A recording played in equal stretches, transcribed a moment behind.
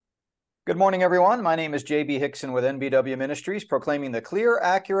Good morning, everyone. My name is J.B. Hickson with NBW Ministries, proclaiming the clear,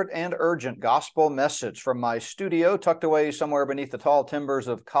 accurate, and urgent gospel message from my studio, tucked away somewhere beneath the tall timbers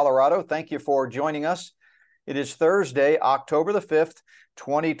of Colorado. Thank you for joining us. It is Thursday, October the 5th,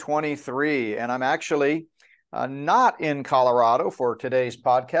 2023, and I'm actually not in Colorado for today's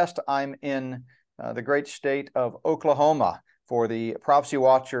podcast. I'm in the great state of Oklahoma for the Prophecy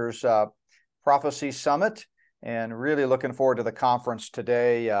Watchers Prophecy Summit. And really looking forward to the conference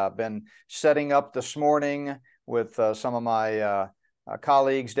today. Been setting up this morning with some of my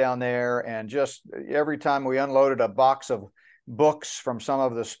colleagues down there, and just every time we unloaded a box of books from some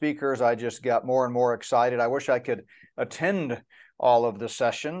of the speakers, I just got more and more excited. I wish I could attend all of the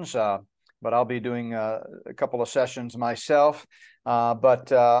sessions, but I'll be doing a couple of sessions myself. But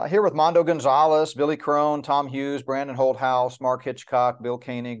here with Mondo Gonzalez, Billy Crone, Tom Hughes, Brandon Holthouse, Mark Hitchcock, Bill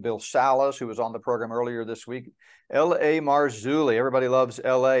Koenig, Bill Salas, who was on the program earlier this week, L.A. Marzulli. Everybody loves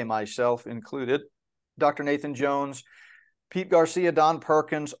L.A., myself included. Dr. Nathan Jones, Pete Garcia, Don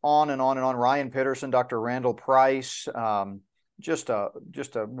Perkins, on and on and on. Ryan Peterson, Dr. Randall Price. Just a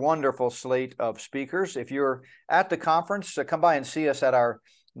wonderful slate of speakers. If you're at the conference, come by and see us at our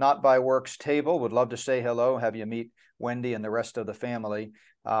Not by Works table. Would love to say hello, have you meet Wendy and the rest of the family.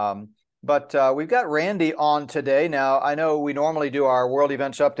 But we've got Randy on today. Now, I know we normally do our World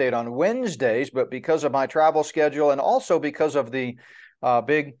Events Update on Wednesdays, but because of my travel schedule and also because of the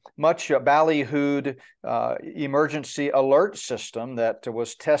much ballyhooed emergency alert system that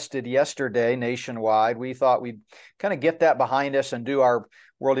was tested yesterday nationwide, we thought we'd kind of get that behind us and do our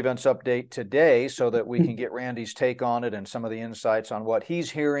World Events Update today so that we can get Randy's take on it and some of the insights on what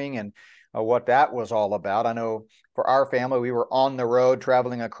he's hearing and what that was all about. I know for our family, we were on the road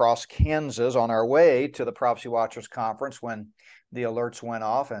traveling across Kansas on our way to the Prophecy Watchers Conference when the alerts went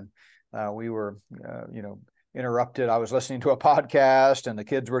off, and we were, interrupted. I was listening to a podcast and the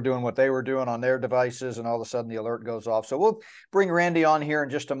kids were doing what they were doing on their devices, and all of a sudden the alert goes off. So we'll bring Randy on here in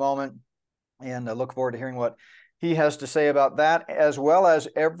just a moment, and I look forward to hearing what he has to say about that, as well as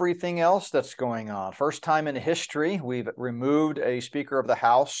everything else that's going on. First time in history, we've removed a Speaker of the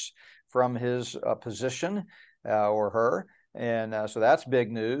House from his position or her. And so that's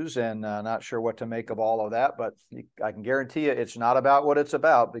big news, and not sure what to make of all of that, but I can guarantee you it's not about what it's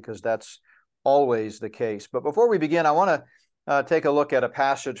about, because that's always the case. But before we begin, I want to take a look at a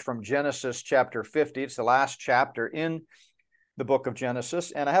passage from Genesis chapter 50. It's the last chapter in the book of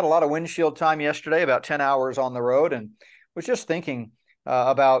Genesis. And I had a lot of windshield time yesterday, about 10 hours on the road, and was just thinking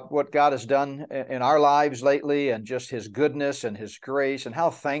about what God has done in our lives lately, and just his goodness and his grace, and how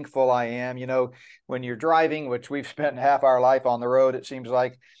thankful I am. You know, when you're driving, which we've spent half our life on the road, it seems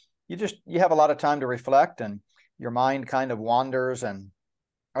like you have a lot of time to reflect, and your mind kind of wanders. And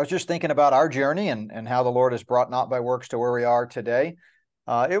I was just thinking about our journey and how the Lord has brought Not by Works to where we are today.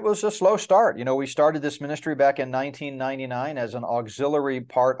 It was a slow start. You know, we started this ministry back in 1999 as an auxiliary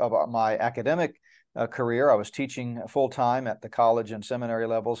part of my academic career. I was teaching full-time at the college and seminary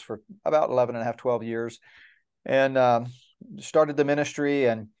levels for about 11 and a half, 12 years, and started the ministry.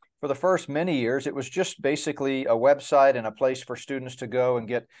 And for the first many years, it was just basically a website and a place for students to go and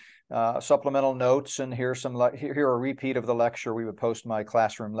get supplemental notes and hear a repeat of the lecture. We would post my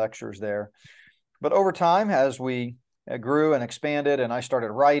classroom lectures there. But over time, as we grew and expanded, and I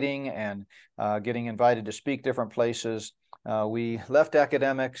started writing and getting invited to speak different places, we left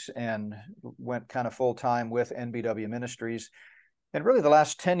academics and went kind of full-time with NBW Ministries. And really the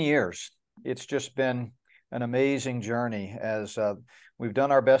last 10 years, it's just been an amazing journey as we've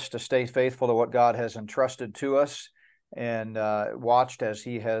done our best to stay faithful to what God has entrusted to us, and watched as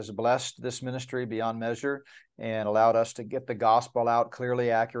he has blessed this ministry beyond measure and allowed us to get the gospel out clearly,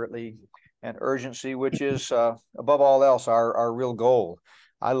 accurately, and urgency, which is above all else our real goal.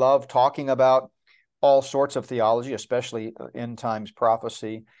 I love talking about all sorts of theology, especially end times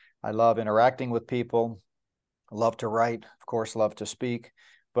prophecy. I love interacting with people, love to write, of course, love to speak.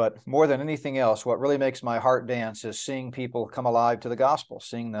 But more than anything else, what really makes my heart dance is seeing people come alive to the gospel,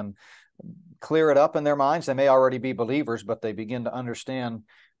 seeing them clear it up in their minds. They may already be believers, but they begin to understand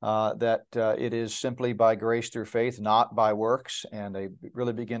that it is simply by grace through faith, not by works, and they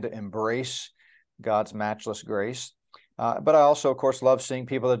really begin to embrace God's matchless grace. But I also, of course, love seeing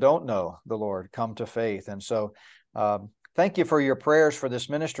people that don't know the Lord come to faith. And so thank you for your prayers for this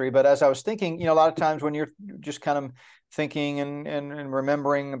ministry. But as I was thinking, a lot of times when you're just kind of thinking and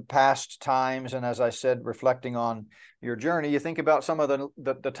remembering past times, and as I said, reflecting on your journey, you think about some of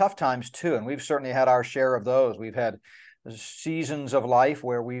the tough times too. And we've certainly had our share of those. We've had seasons of life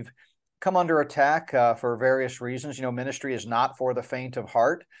where we've come under attack for various reasons. Ministry is not for the faint of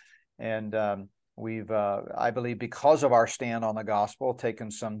heart. And we've, I believe, because of our stand on the gospel,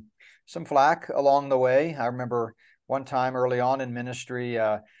 taken some flack along the way. I remember one time early on in ministry,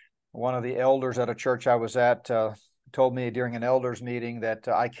 one of the elders at a church I was at told me during an elders meeting that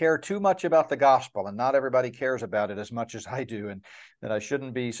I care too much about the gospel, and not everybody cares about it as much as I do, and that I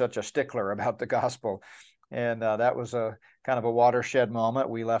shouldn't be such a stickler about the gospel. And that was a kind of a watershed moment.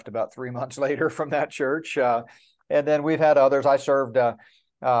 We left about 3 months later from that church. And then we've had others. I served,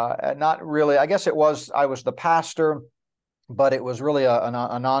 not really, I guess I was the pastor, but it was really a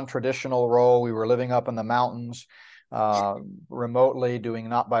non-traditional role. We were living up in the mountains, remotely, doing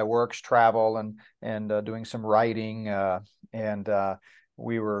not by works travel, and doing some writing, and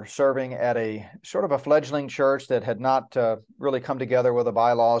we were serving at a sort of a fledgling church that had not really come together with the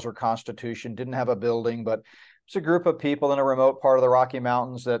bylaws or constitution, didn't have a building, but it's a group of people in a remote part of the Rocky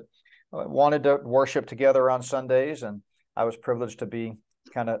Mountains that wanted to worship together on Sundays, and I was privileged to be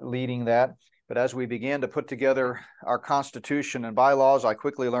kind of leading that. But as we began to put together our constitution and bylaws, I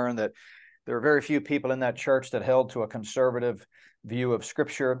quickly learned that there were very few people in that church that held to a conservative view of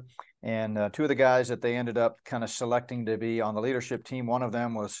Scripture. And two of the guys that they ended up kind of selecting to be on the leadership team, one of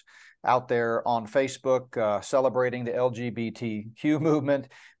them was out there on Facebook celebrating the LGBTQ movement.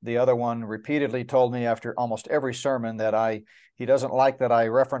 The other one repeatedly told me after almost every sermon that he doesn't like that I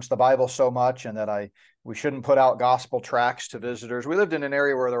reference the Bible so much, and that we shouldn't put out gospel tracts to visitors. We lived in an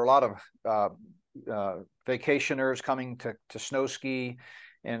area where there were a lot of vacationers coming to snow ski.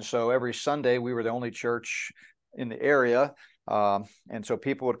 And so every Sunday we were the only church in the area. And so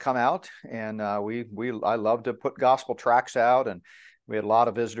people would come out, and I loved to put gospel tracts out, and we had a lot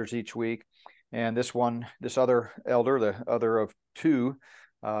of visitors each week. And this other elder, the other of two,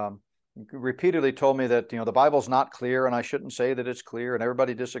 repeatedly told me that, the Bible's not clear, and I shouldn't say that it's clear, and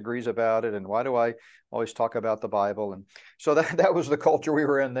everybody disagrees about it, and why do I always talk about the Bible? And so that was the culture we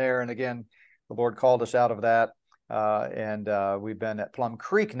were in there. And again, the Lord called us out of that. And we've been at Plum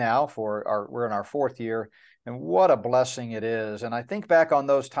Creek now we're in our 4th year, and what a blessing it is. And I think back on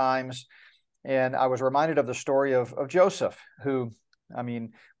those times, and I was reminded of the story of Joseph, who, I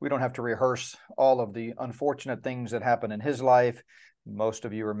mean, we don't have to rehearse all of the unfortunate things that happened in his life. Most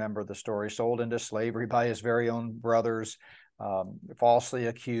of you remember the story: sold into slavery by his very own brothers, falsely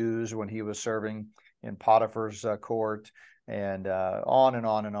accused when he was serving in Potiphar's court, and on and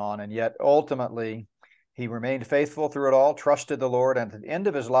on and on. And yet ultimately, he remained faithful through it all, trusted the Lord, and at the end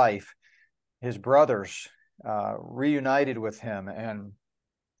of his life, his brothers reunited with him, and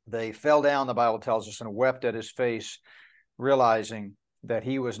they fell down, the Bible tells us, and wept at his face, realizing that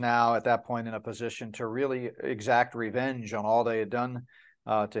he was now at that point in a position to really exact revenge on all they had done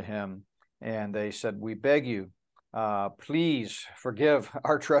to him. And they said, "We beg you, please forgive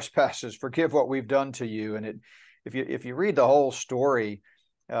our trespasses, forgive what we've done to you." And if you read the whole story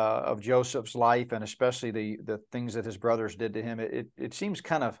of Joseph's life, and especially the things that his brothers did to him, it seems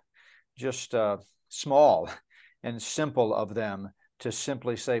kind of just small and simple of them to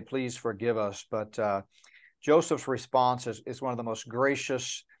simply say, "Please forgive us." But Joseph's response is one of the most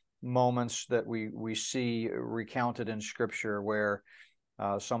gracious moments that we see recounted in Scripture, where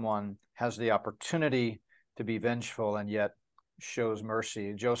someone has the opportunity to be vengeful and yet shows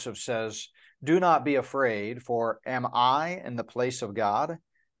mercy. Joseph says, "Do not be afraid, for am I in the place of God?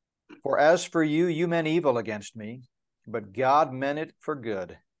 For as for you, you meant evil against me, but God meant it for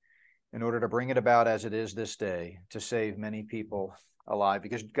good, in order to bring it about as it is this day, to save many people alive."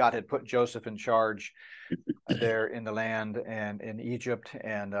 Because God had put Joseph in charge there in the land and in Egypt,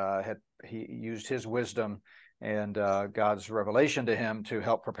 and he used his wisdom and God's revelation to him to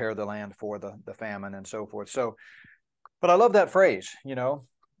help prepare the land for the famine and so forth. So, but I love that phrase,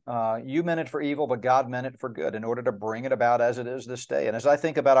 you meant it for evil, but God meant it for good, in order to bring it about as it is this day. And as I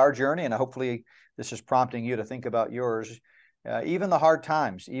think about our journey, and hopefully this is prompting you to think about yours, even the hard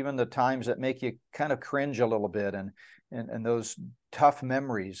times, even the times that make you kind of cringe a little bit, and those tough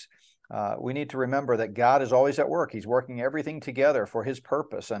memories, we need to remember that God is always at work. He's working everything together for his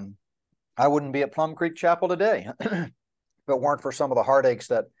purpose. And I wouldn't be at Plum Creek Chapel today if it weren't for some of the heartaches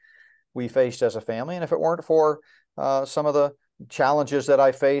that we faced as a family, and if it weren't for some of the challenges that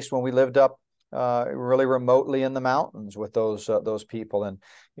I faced when we lived up really remotely in the mountains with those people. And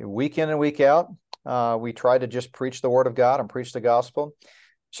week in and week out, we try to just preach the Word of God and preach the gospel.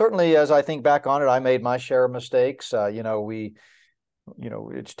 Certainly, as I think back on it, I made my share of mistakes.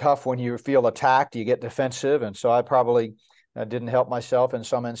 It's tough when you feel attacked, you get defensive. And so I probably didn't help myself in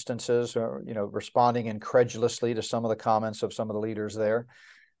some instances, or, responding incredulously to some of the comments of some of the leaders there.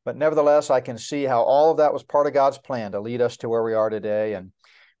 But nevertheless, I can see how all of that was part of God's plan to lead us to where we are today. And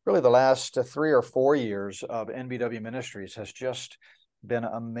really the last 3 or 4 years of NBW Ministries has just been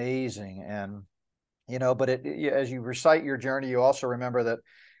amazing. And But as you recite your journey, you also remember that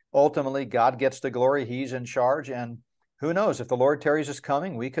ultimately God gets the glory. He's in charge. And who knows, if the Lord tarries his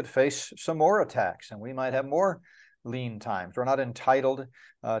coming, we could face some more attacks and we might have more lean times. We're not entitled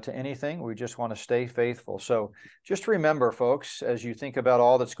to anything. We just want to stay faithful. So just remember, folks, as you think about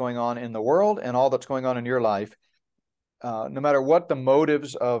all that's going on in the world and all that's going on in your life, no matter what the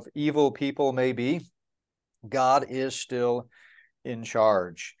motives of evil people may be, God is still in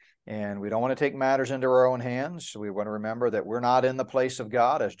charge. And we don't want to take matters into our own hands. We want to remember that we're not in the place of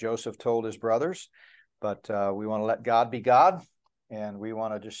God, as Joseph told his brothers, but we want to let God be God, and we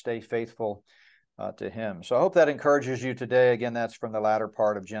want to just stay faithful to him. So I hope that encourages you today. Again, that's from the latter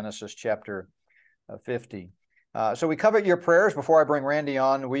part of Genesis chapter 50. So we covered your prayers. Before I bring Randy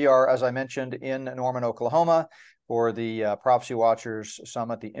on, we are, as I mentioned, in Norman, Oklahoma for the Prophecy Watchers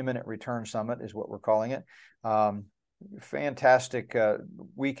Summit. The Imminent Return Summit is what we're calling it. Fantastic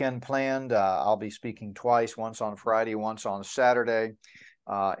weekend planned. I'll be speaking twice, once on Friday, once on Saturday.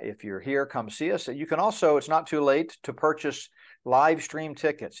 If you're here, come see us. You can also, it's not too late to purchase live stream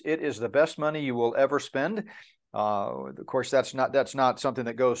tickets. It is the best money you will ever spend. Of course, that's not something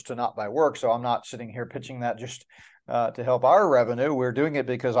that goes to Not by Works, so I'm not sitting here pitching that just to help our revenue. We're doing it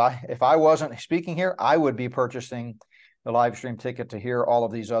because if I wasn't speaking here, I would be purchasing the live stream ticket to hear all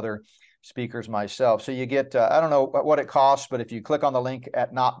of these other speakers myself. So you get, I don't know what it costs, but if you click on the link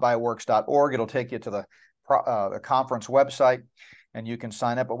at notbyworks.org, it'll take you to the conference website and you can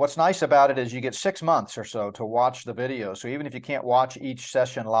sign up. But what's nice about it is you get 6 months or so to watch the video. So even if you can't watch each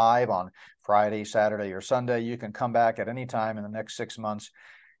session live on Friday, Saturday, or Sunday, you can come back at any time in the next 6 months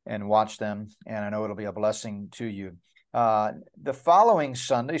and watch them. And I know it'll be a blessing to you. The following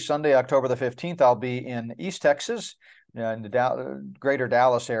Sunday, October the 15th, I'll be in East Texas, in the greater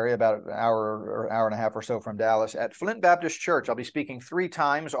Dallas area, about an hour and a half or so from Dallas, at Flint Baptist Church. I'll be speaking 3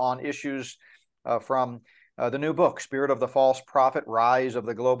 times on issues from the new book, Spirit of the False Prophet, Rise of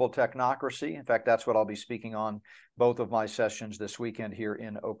the Global Technocracy. In fact, that's what I'll be speaking on both of my sessions this weekend here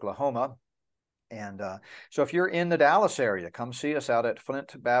in Oklahoma. And so if you're in the Dallas area, come see us out at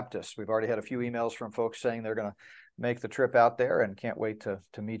Flint Baptist. We've already had a few emails from folks saying they're going to make the trip out there and can't wait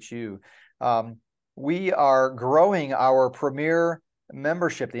to meet you. We are growing our Premier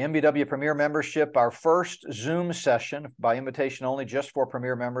membership, the MBW Premier membership. Our first Zoom session by invitation only, just for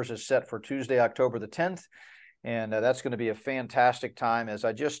Premier members, is set for Tuesday, October the 10th. And that's going to be a fantastic time as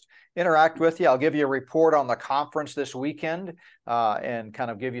I just interact with you. I'll give you a report on the conference this weekend and kind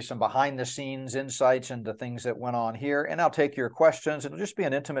of give you some behind the scenes insights into things that went on here. And I'll take your questions. It'll just be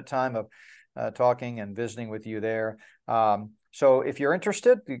an intimate time of talking and visiting with you there. So if you're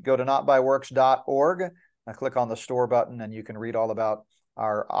interested, you go to notbyworks.org, click on the store button, and you can read all about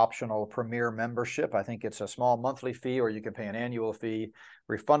our optional Premier membership. I think it's a small monthly fee, or you can pay an annual fee,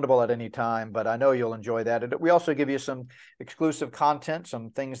 refundable at any time, but I know you'll enjoy that. And we also give you some exclusive content, some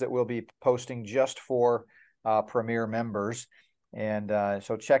things that we'll be posting just for Premier members. And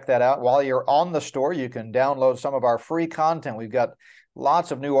so check that out. While you're on the store, you can download some of our free content. We've got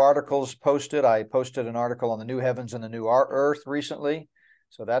lots of new articles posted. I posted an article on the new heavens and the new earth recently,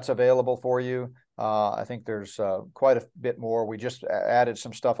 so that's available for you. I think there's quite a bit more. We just added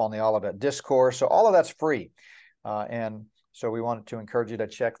some stuff on the Olivet Discourse, so all of that's free. And so we wanted to encourage you to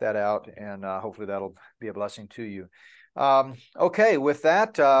check that out, and hopefully that'll be a blessing to you. Okay, with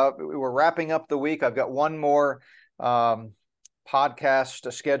that, we're wrapping up the week. I've got one more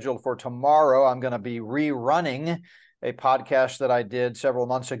podcast scheduled for tomorrow. I'm going to be rerunning a podcast that I did several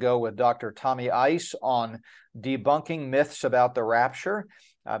months ago with Dr. Tommy Ice on debunking myths about the rapture.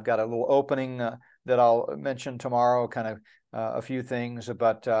 I've got a little opening that I'll mention tomorrow, kind of a few things,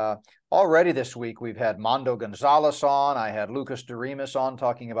 but already this week we've had Mondo Gonzalez on. I had Lucas Doremus on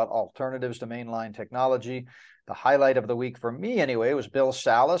talking about alternatives to mainline technology. The highlight of the week for me anyway was Bill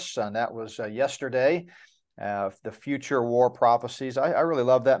Salus, and that was yesterday. The Future War Prophecies. I really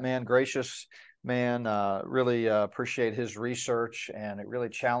love that man, gracious man, really appreciate his research, and it really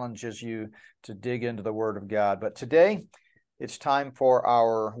challenges you to dig into the Word of God. But today, it's time for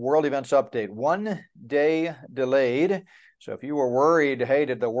our world events update. 1 day delayed. So if you were worried, hey,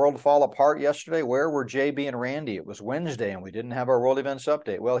 did the world fall apart yesterday? Where were JB and Randy? It was Wednesday, and we didn't have our world events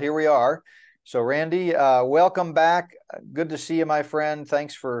update. Well, here we are. So Randy, welcome back. Good to see you, my friend.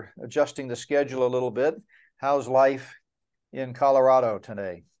 Thanks for adjusting the schedule a little bit. How's life in Colorado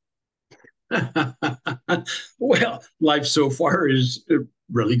today? Well, life so far is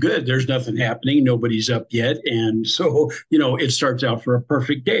really good. There's nothing happening. Nobody's up yet. And so, it starts out for a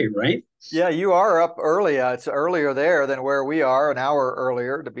perfect day, right? Yeah, you are up early. It's earlier there than where we are, an hour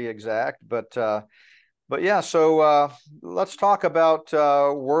earlier to be exact. But But yeah, so let's talk about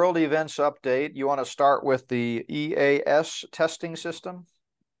world events update. You want to start with the EAS testing system?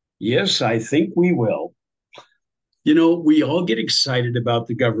 Yes, I think we will. You know, we all get excited about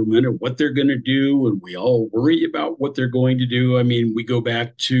the government and what they're going to do, and we all worry about what they're going to do. I mean, we go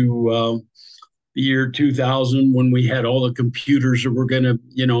back to the year 2000 when we had all the computers that were going to,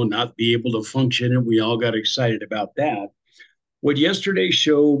 not be able to function, and we all got excited about that. What yesterday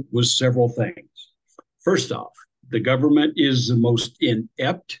showed was several things. First off, the government is the most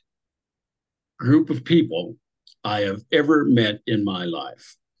inept group of people I have ever met in my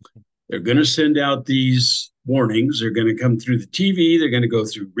life. They're going to send out these warnings. They're going to come through the TV. They're going to go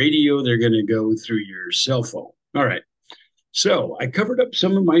through radio. They're going to go through your cell phone. All right. So I covered up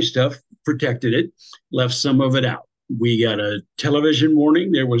some of my stuff, protected it, left some of it out. We got a television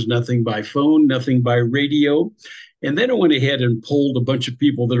warning. There was nothing by phone, nothing by radio. And then I went ahead and polled a bunch of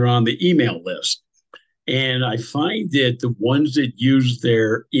people that are on the email list. And I find that the ones that used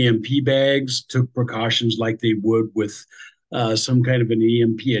their EMP bags took precautions like they would with some kind of an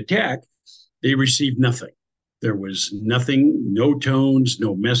EMP attack, they received nothing. There was nothing, no tones,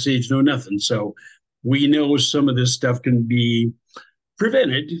 no message, no nothing. So we know some of this stuff can be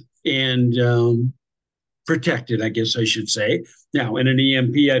prevented and protected, I guess I should say. Now, in an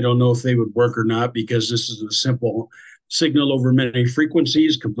EMP, I don't know if they would work or not because this is a simple signal over many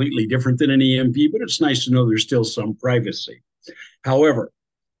frequencies, completely different than an EMP, but it's nice to know there's still some privacy. However,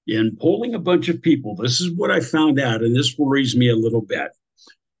 in polling a bunch of people, this is what I found out, and this worries me a little bit.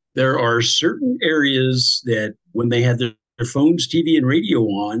 There are certain areas that when they had their phones, TV, and radio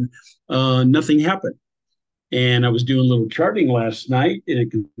on, nothing happened. And I was doing a little charting last night, and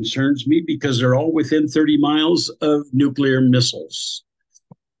it concerns me because they're all within 30 miles of nuclear missiles.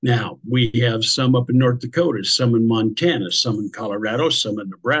 Now, we have some up in North Dakota, some in Montana, some in Colorado, some in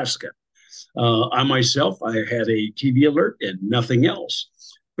Nebraska. I myself, I had a TV alert and nothing else.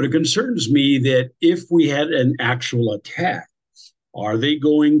 But it concerns me that if we had an actual attack, are they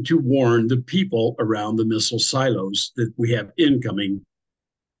going to warn the people around the missile silos that we have incoming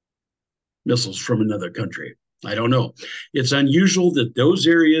missiles from another country? I don't know. It's unusual that those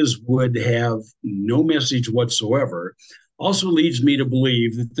areas would have no message whatsoever. Also leads me to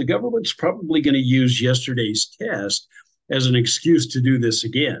believe that the government's probably going to use yesterday's test as an excuse to do this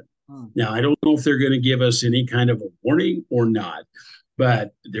again. Now, I don't know if they're going to give us any kind of a warning or not,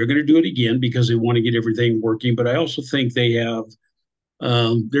 but they're going to do it again because they want to get everything working. But I also think they're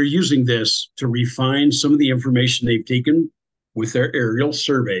using this to refine some of the information they've taken with their aerial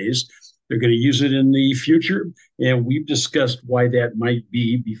surveys. They're going to use it in the future, and we've discussed why that might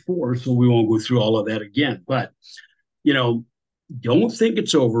be before, so we won't go through all of that again. But don't think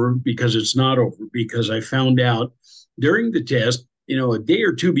it's over because it's not over, because I found out during the test, a day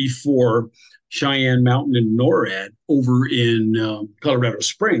or two before Cheyenne Mountain and NORAD over in Colorado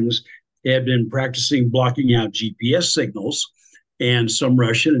Springs had been practicing blocking out GPS signals and some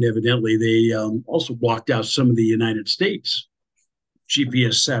Russian, and evidently they also blocked out some of the United States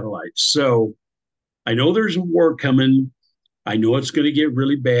GPS satellites. So I know there's a war coming. I know it's going to get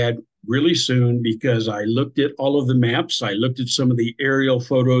really bad really soon because I looked at all of the maps. I looked at some of the aerial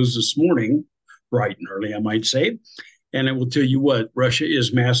photos this morning, bright and early, I might say. And I will tell you what, Russia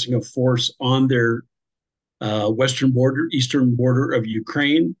is massing a force on their western border, eastern border of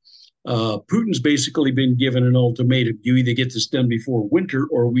Ukraine. Putin's basically been given an ultimatum. You either get this done before winter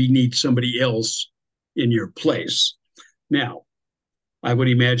or we need somebody else in your place. Now, I would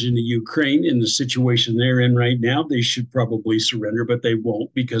imagine the Ukraine, in the situation they're in right now, they should probably surrender, but they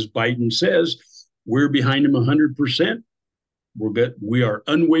won't because Biden says we're behind them 100%. We are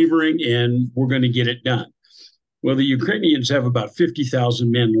unwavering and we're going to get it done. Well, the Ukrainians have about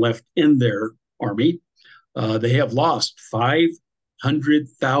 50,000 men left in their army. They have lost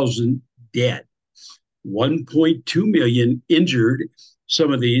 500,000 dead, 1.2 million injured,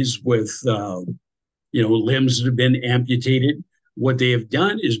 some of these with limbs that have been amputated. What they have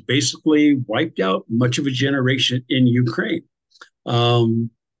done is basically wiped out much of a generation in Ukraine.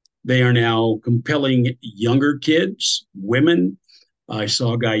 They are now compelling younger kids, women. I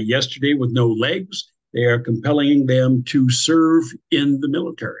saw a guy yesterday with no legs. They are compelling them to serve in the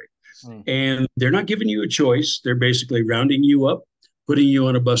military. And they're not giving you a choice. They're basically rounding you up, putting you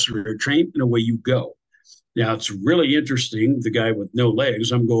on a bus or a train, and away you go. Now, it's really interesting, the guy with no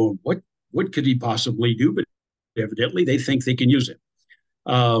legs. I'm going, what could he possibly do? But evidently, they think they can use it.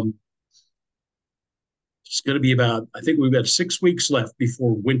 It's going to be I think we've got 6 weeks left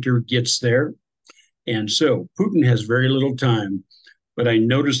before winter gets there. And so Putin has very little time. But I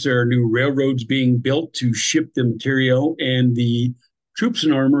noticed there are new railroads being built to ship the material and the troops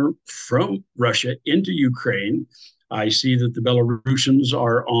and armor from Russia into Ukraine. I see that the Belarusians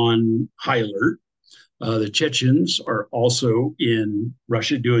are on high alert. The Chechens are also in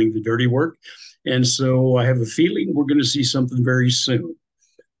Russia doing the dirty work. And so I have a feeling we're going to see something very soon.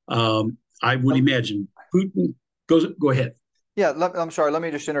 I would imagine Putin goes, go ahead. Yeah, I'm sorry. Let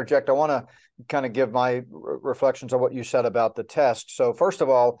me just interject. I want to kind of give my reflections on what you said about the test. So first of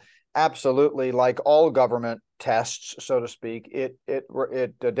all, absolutely, like all government tests, so to speak,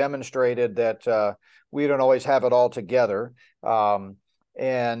 it demonstrated that we don't always have it all together. But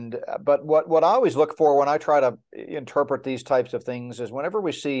what I always look for when I try to interpret these types of things is whenever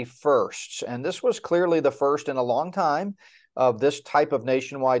we see firsts, and this was clearly the first in a long time of this type of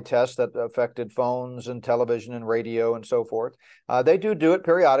nationwide test that affected phones and television and radio and so forth. They do it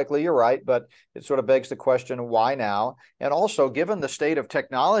periodically, you're right, but it sort of begs the question, why now? And also, given the state of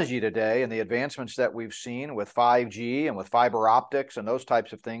technology today and the advancements that we've seen with 5G and with fiber optics and those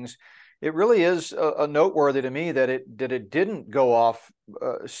types of things, it really is a noteworthy to me that it didn't go off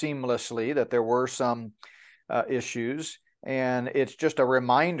seamlessly, that there were some issues. And it's just a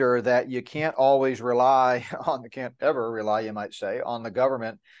reminder that you can't always rely on, can't ever rely, you might say, on the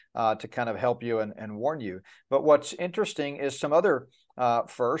government to kind of help you and warn you. But what's interesting is some other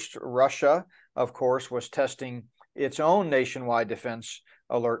first. Russia, of course, was testing its own nationwide defense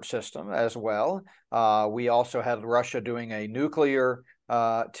alert system as well. We also had Russia doing a nuclear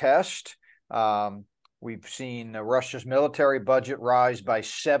test. We've seen Russia's military budget rise by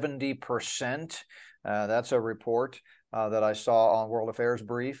 70%. That's a report that I saw on World Affairs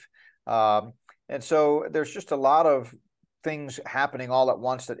Brief. And so there's just a lot of things happening all at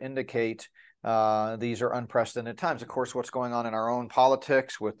once that indicate these are unprecedented times. Of course, what's going on in our own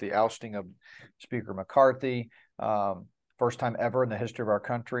politics with the ousting of Speaker McCarthy, first time ever in the history of our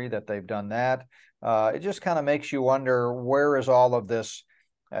country that they've done that. It just kind of makes you wonder, where is all of this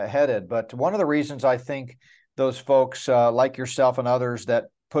headed? But one of the reasons I think those folks like yourself and others that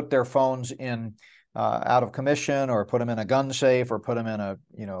put their phones in out of commission or put them in a gun safe or put them in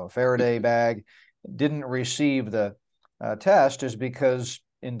a Faraday bag didn't receive the test is because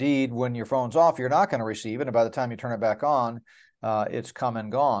indeed when your phone's off you're not going to receive it, and by the time you turn it back on it's come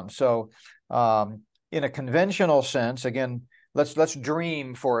and gone. So in a conventional sense, again, let's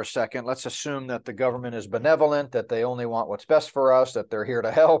dream for a second. Let's assume that the government is benevolent, that they only want what's best for us, that they're here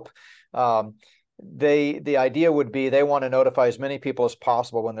to help. The idea would be they want to notify as many people as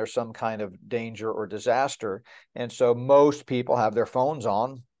possible when there's some kind of danger or disaster. And so most people have their phones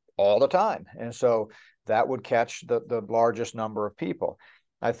on all the time. And so that would catch the largest number of people.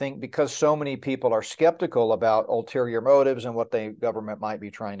 I think because so many people are skeptical about ulterior motives and what the government might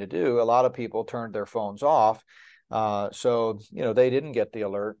be trying to do, a lot of people turned their phones off. So they didn't get the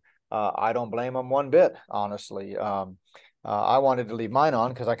alert. I don't blame them one bit, honestly. I wanted to leave mine on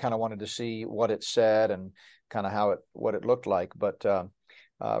because I kind of wanted to see what it said and kind of what it looked like. But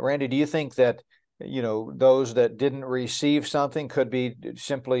Randy, do you think that those that didn't receive something could be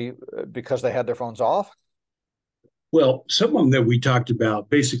simply because they had their phones off? Well, some of them that we talked about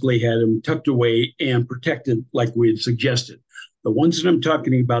basically had them tucked away and protected like we had suggested. The ones that I'm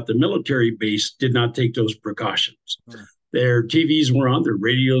talking about, the military base, did not take those precautions. Their TVs were on, their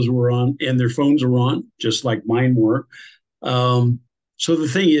radios were on, and their phones were on, just like mine were. So the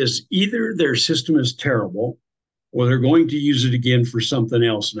thing is, either their system is terrible or they're going to use it again for something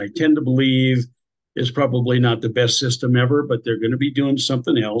else. And I tend to believe it's probably not the best system ever, but they're going to be doing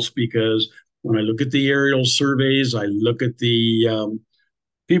something else, because when I look at the aerial surveys, I look at the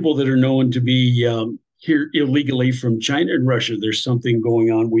people that are known to be here illegally from China and Russia. There's something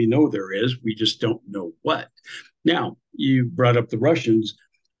going on. We know there is. We just don't know what. Now, you brought up the Russians.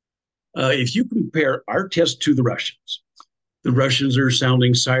 If you compare our test to the Russians are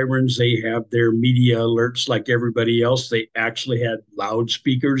sounding sirens. They have their media alerts like everybody else. They actually had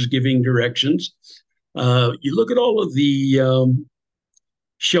loudspeakers giving directions. You look at all of the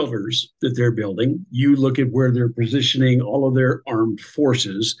shelters that they're building. You look at where they're positioning all of their armed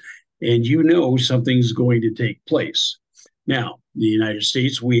forces, and something's going to take place. Now, in the United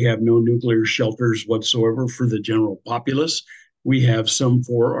States, we have no nuclear shelters whatsoever for the general populace. We have some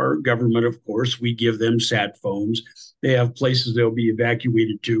for our government, of course. We give them sat phones. They have places they'll be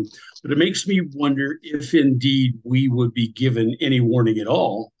evacuated to. But it makes me wonder if indeed we would be given any warning at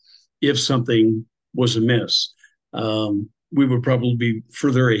all if something was amiss. We would probably be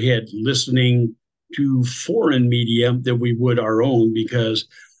further ahead listening to foreign media than we would our own, because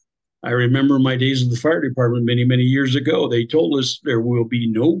I remember my days in the fire department many, many years ago. They told us there will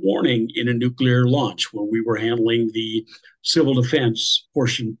be no warning in a nuclear launch when we were handling the civil defense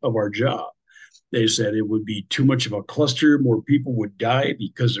portion of our job. They said it would be too much of a cluster. More people would die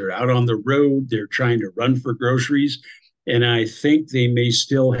because they're out on the road. They're trying to run for groceries. And I think they may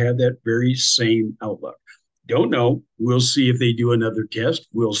still have that very same outlook. Don't know. We'll see if they do another test.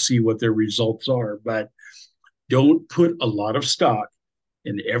 We'll see what their results are. But don't put a lot of stock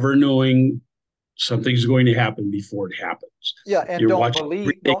in ever knowing something's going to happen before it happens. Yeah, and You're watching don't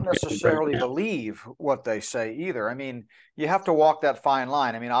everything right necessarily now. believe what they say either. I mean, you have to walk that fine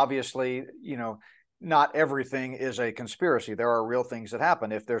line. I mean, obviously, not everything is a conspiracy. There are real things that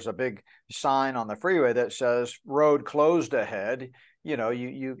happen. If there's a big sign on the freeway that says road closed ahead,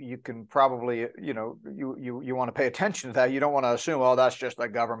 you can probably, you want to pay attention to that. You don't want to assume, oh, that's just the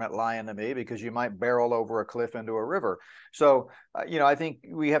government lying to me, because you might barrel over a cliff into a river. So, I think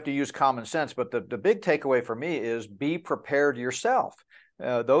we have to use common sense. But the big takeaway for me is be prepared yourself.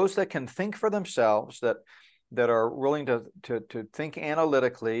 Those that can think for themselves, that are willing to think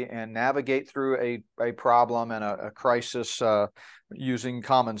analytically and navigate through a problem and a crisis using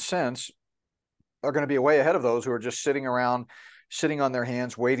common sense, are going to be way ahead of those who are just sitting on their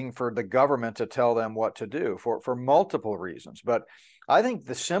hands waiting for the government to tell them what to do for multiple reasons. But I think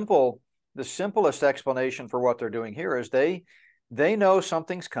the simplest explanation for what they're doing here is they know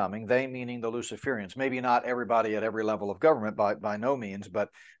something's coming. They, meaning the Luciferians, maybe not everybody at every level of government by no means, but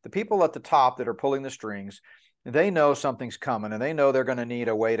the people at the top that are pulling the strings, they know something's coming, and they know they're going to need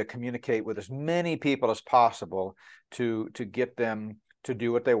a way to communicate with as many people as possible to get them to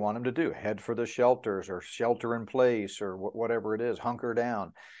do what they want them to do, head for the shelters or shelter in place or whatever it is, hunker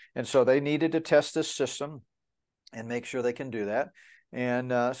down. And so they needed to test this system and make sure they can do that.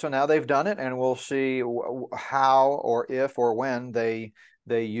 And so now they've done it, and we'll see how or if or when they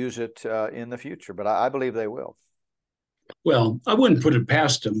use it in the future. But I believe they will. Well, I wouldn't put it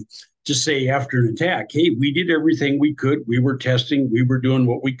past them to say after an attack, hey, we did everything we could. We were testing, we were doing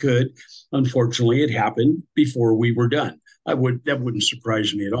what we could. Unfortunately, it happened before we were done. That wouldn't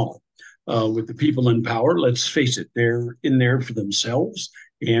surprise me at all. With the people in power, let's face it, they're in there for themselves,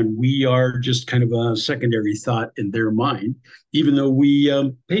 and we are just kind of a secondary thought in their mind, even though we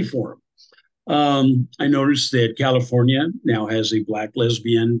pay for them. I noticed that California now has a black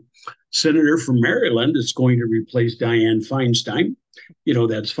lesbian senator from Maryland that's going to replace Dianne Feinstein.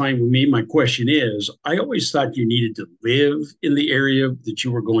 That's fine with me. My question is, I always thought you needed to live in the area that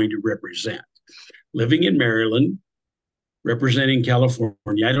you were going to represent. Living in Maryland, representing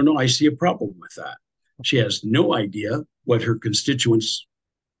California, I don't know. I see a problem with that. She has no idea what her constituents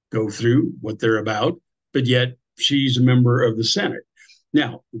go through, what they're about, but yet she's a member of the Senate.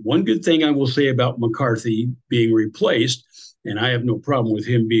 Now, one good thing I will say about McCarthy being replaced, and I have no problem with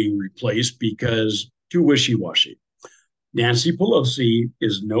him being replaced because too wishy-washy. Nancy Pelosi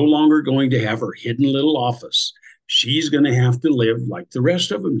is no longer going to have her hidden little office. She's going to have to live like the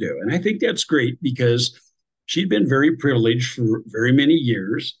rest of them do. And I think that's great because she'd been very privileged for very many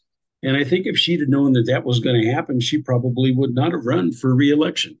years. And I think if she'd have known that that was going to happen, she probably would not have run for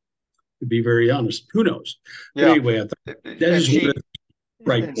reelection, to be very honest. Who knows? Yeah. But anyway, I thought that is one of the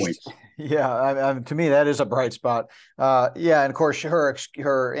bright points. Yeah, to me, that is a bright spot. Yeah, and of course,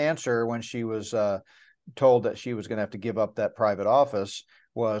 her answer when she was told that she was going to have to give up that private office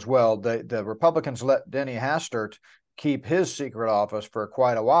was, well, the Republicans let Denny Hastert keep his secret office for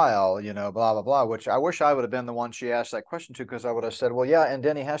quite a while, blah, blah, blah, which I wish I would have been the one she asked that question to, because I would have said, well, yeah, and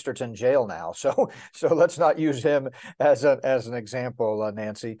Denny Hastert's in jail now. So let's not use him as an example,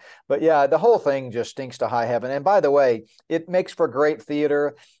 Nancy. But yeah, the whole thing just stinks to high heaven. And by the way, it makes for great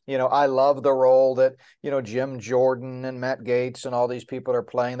theater. I love the role that, Jim Jordan and Matt Gaetz and all these people are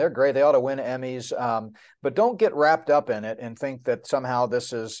playing. They're great. They ought to win Emmys. But don't get wrapped up in it and think that somehow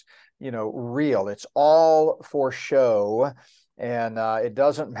this is, real. It's all for show. And it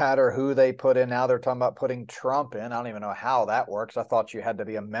doesn't matter who they put in. Now they're talking about putting Trump in. I don't even know how that works. I thought you had to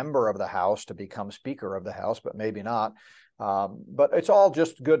be a member of the House to become Speaker of the House, but maybe not. But it's all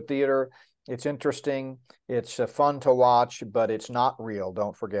just good theater. It's interesting. It's fun to watch, but it's not real.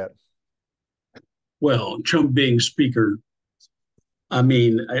 Don't forget. Well, Trump being Speaker, I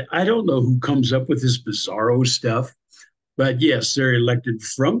mean, I don't know who comes up with this bizarro stuff. But yes, they're elected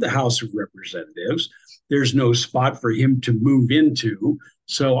from the House of Representatives. There's no spot for him to move into.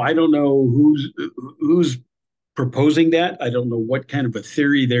 So I don't know who's proposing that. I don't know what kind of a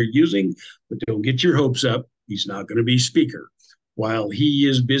theory they're using, but don't get your hopes up. He's not going to be Speaker. While he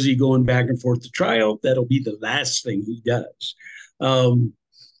is busy going back and forth to trial, that'll be the last thing he does. I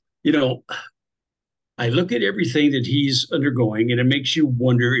look at everything that he's undergoing, and it makes you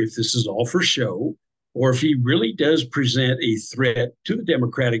wonder if this is all for show, or if he really does present a threat to the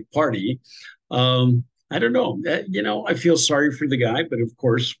Democratic Party. I don't know. I feel sorry for the guy, but of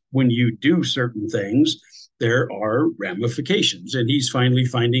course, when you do certain things, there are ramifications, and he's finally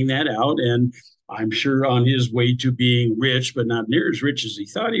finding that out. And I'm sure on his way to being rich, but not near as rich as he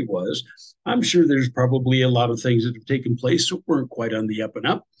thought he was, I'm sure there's probably a lot of things that have taken place that weren't quite on the up and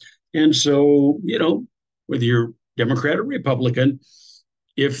up. And so, whether you're Democrat or Republican,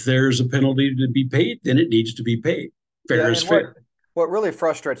 if there's a penalty to be paid, then it needs to be paid. Yeah, Fair is and what fair. what really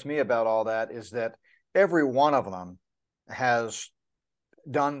frustrates me about all that is that every one of them has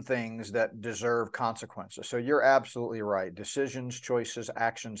done things that deserve consequences. So you're absolutely right. Decisions, choices,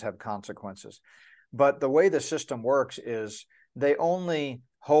 actions have consequences. But the way the system works is they only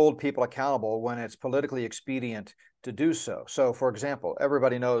hold people accountable when it's politically expedient to do so. So, for example,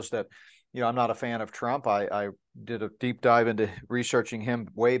 everybody knows that, I'm not a fan of Trump. I did a deep dive into researching him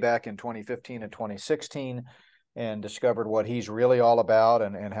way back in 2015 and 2016 and discovered what he's really all about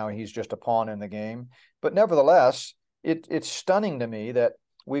and how he's just a pawn in the game. But nevertheless, it's stunning to me that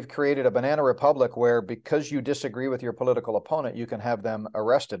we've created a banana republic where because you disagree with your political opponent, you can have them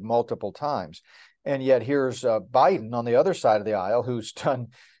arrested multiple times. And yet here's Biden on the other side of the aisle who's done,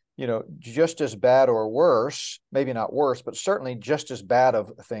 just as bad or worse, maybe not worse, but certainly just as bad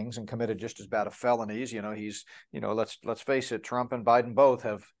of things and committed just as bad of felonies. He's, let's face it, Trump and Biden both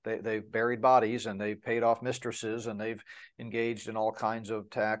they've buried bodies and they've paid off mistresses and they've engaged in all kinds of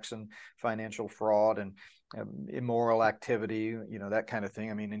tax and financial fraud and immoral activity, that kind of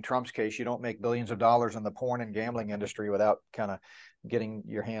thing. I mean, in Trump's case, you don't make billions of dollars in the porn and gambling industry without kind of getting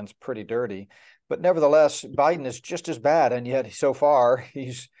your hands pretty dirty. But nevertheless, Biden is just as bad. And yet so far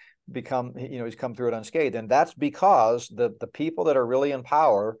he's come through it unscathed. And that's because the people that are really in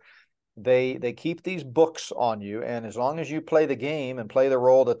power, they keep these books on you. And as long as you play the game and play the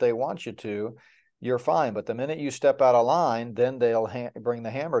role that they want you to, you're fine. But the minute you step out of line, then they'll bring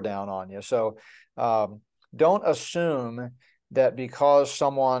the hammer down on you. So don't assume that because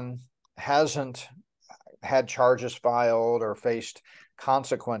someone hasn't had charges filed or faced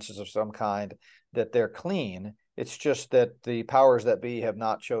consequences of some kind, that they're clean. It's just that the powers that be have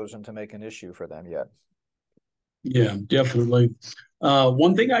not chosen to make an issue for them yet. Yeah, definitely.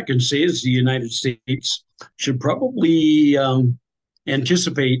 One thing I can say is the United States should probably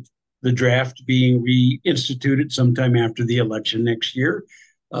anticipate the draft being reinstituted sometime after the election next year.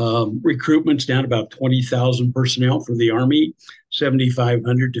 Recruitment's down about 20,000 personnel for the Army,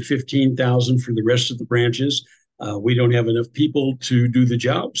 7,500 to 15,000 for the rest of the branches. We don't have enough people to do the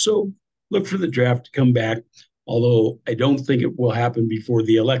job, so look for the draft to come back, although I don't think it will happen before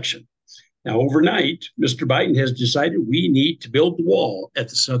the election. Now, overnight, Mr. Biden has decided we need to build the wall at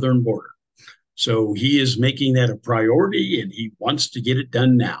the southern border. So he is making that a priority and he wants to get it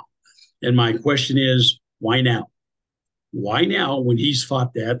done now. And my question is, why now? Why now when he's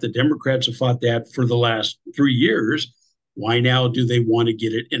fought that? The Democrats have fought that for the last 3 years. Why now do they want to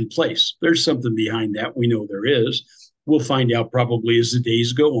get it in place? There's something behind that. We know there is. We'll find out probably as the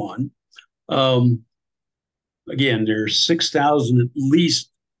days go on. Again, there's 6,000 at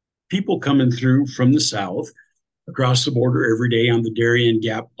least people coming through from the south across the border every day on the Darien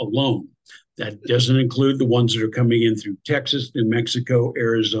Gap alone. That doesn't include the ones that are coming in through Texas, New Mexico,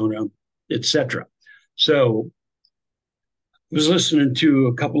 Arizona, etc. So I was listening to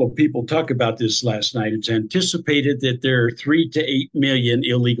a couple of people talk about this last night. It's anticipated that there are 3 to 8 million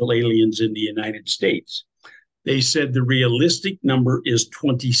illegal aliens in the United States. They said the realistic number is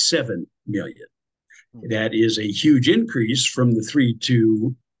 27 million. That is a huge increase from the 3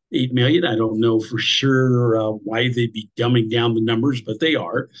 to 8 million. I don't know for sure why they'd be dumbing down the numbers, but they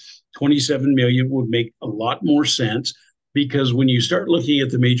are. 27 million would make a lot more sense because when you start looking at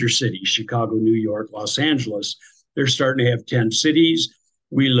the major cities, Chicago, New York, Los Angeles, they're starting to have 10 cities.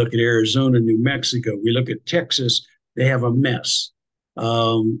 We look at Arizona, New Mexico. We look at Texas. They have a mess. I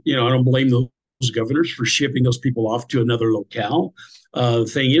don't blame those governors for shipping those people off to another locale. The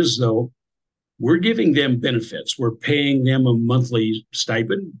thing is, though, we're giving them benefits. We're paying them a monthly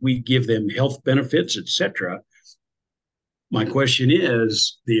stipend. We give them health benefits, etc. My question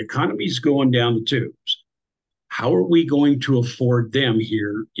is, the economy's going down the tubes. How are we going to afford them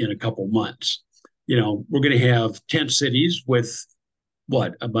here in a couple months? We're going to have tent cities with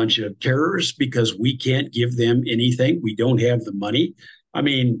a bunch of terrorists because we can't give them anything. We don't have the money. I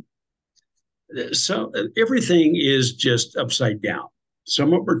mean, so everything is just upside down.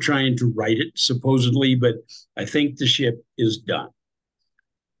 Some of them are trying to right it, supposedly, but I think the ship is done.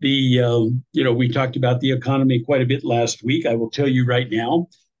 We talked about the economy quite a bit last week. I will tell you right now,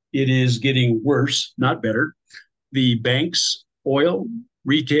 it is getting worse, not better. The banks, oil,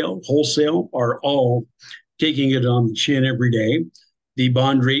 retail, wholesale are all taking it on the chin every day. The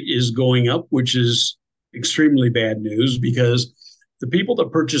bond rate is going up, which is extremely bad news because the people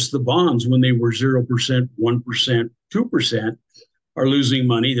that purchased the bonds when they were 0%, 1%, 2% are losing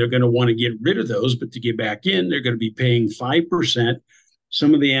money. They're going to want to get rid of those, but to get back in, they're going to be paying 5%.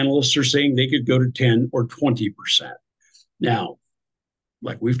 Some of the analysts are saying they could go to 10 or 20%. Now,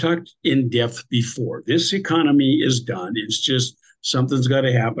 like we've talked in depth before, this economy is done. It's just something's got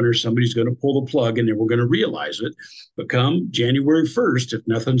to happen or somebody's going to pull the plug and then we're going to realize it. But come January 1st, if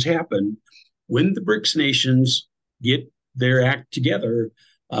nothing's happened, when the BRICS nations get their act together,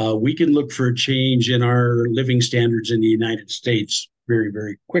 we can look for a change in our living standards in the United States very,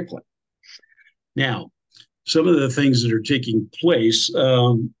 very quickly. Now, some of the things that are taking place,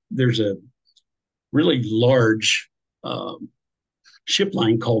 there's a really large ship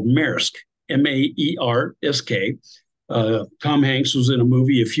line called Maersk, Maersk. Tom Hanks was in a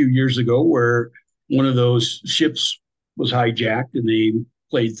movie a few years ago where one of those ships was hijacked and they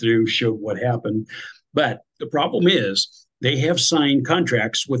played through, showed what happened. But the problem is they have signed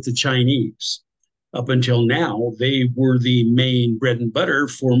contracts with the Chinese. Up until now, they were the main bread and butter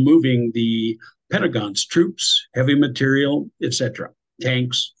for moving the Pentagon's troops, heavy material, etc.,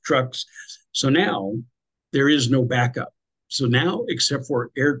 tanks, trucks. So now there is no backup. So now, except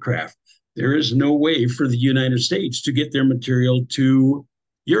for aircraft, there is no way for the United States to get their material to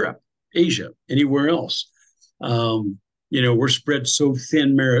Europe, Asia, anywhere else. We're spread so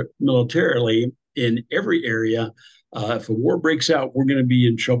thin militarily in every area. If a war breaks out, we're going to be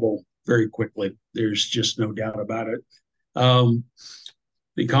in trouble very quickly. There's just no doubt about it.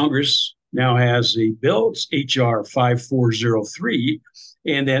 The Congress now has a bill, it's HR 5403,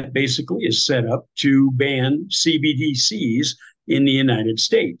 and that basically is set up to ban CBDCs in the United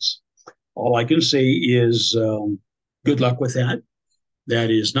States. All I can say is good luck with that. That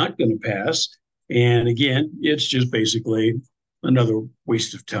is not going to pass. And again, it's just basically another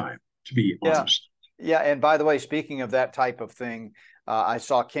waste of time, to be honest. Yeah. And by the way, speaking of that type of thing, I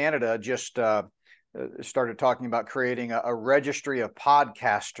saw Canada just started talking about creating a registry of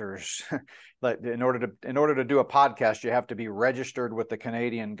podcasters. in order to do a podcast, you have to be registered with the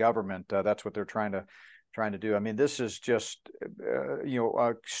Canadian government. That's what they're trying to do. I mean, this is just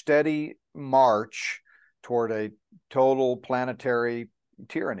a steady march toward a total planetary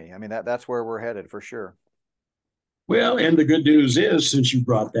tyranny. I mean, that's where we're headed for sure. Well, and the good news is, since you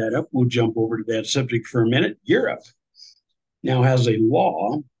brought that up, we'll jump over to that subject for a minute. Europe now has a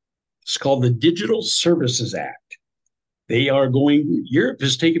law. It's called the Digital Services Act. Europe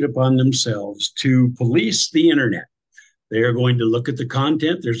has taken it upon themselves to police the internet. They are going to look at the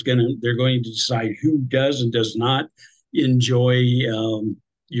content. They're going to decide who does and does not enjoy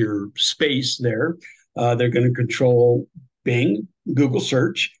your space there. They're going to control Bing, Google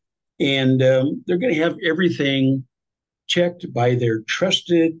search, and they're going to have everything checked by their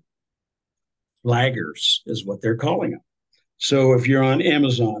trusted flaggers, is what they're calling them. So if you're on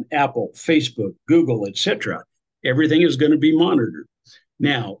Amazon, Apple, Facebook, Google, etc., everything is going to be monitored.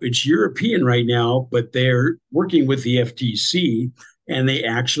 Now, it's European right now, but they're working with the FTC, and they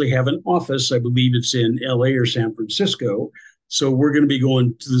actually have an office. I believe it's in LA or San Francisco. So we're going to be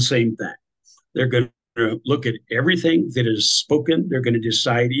going to the same thing. They're going to look at everything that is spoken. They're going to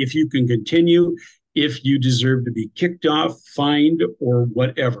decide if you can continue, if you deserve to be kicked off, fined, or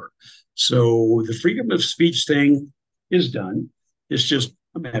whatever. So the freedom of speech thing is done. It's just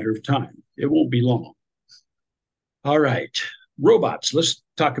a matter of time. It won't be long. All right. Robots. Let's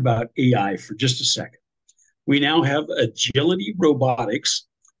talk about AI for just a second. We now have Agility Robotics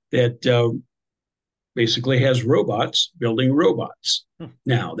that basically has robots building robots.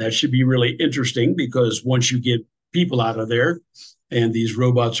 Now, that should be really interesting because once you get people out of there and these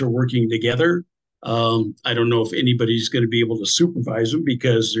robots are working together, I don't know if anybody's going to be able to supervise them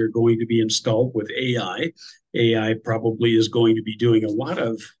because they're going to be installed with AI. AI probably is going to be doing a lot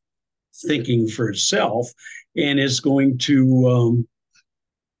of thinking for itself, and it's going to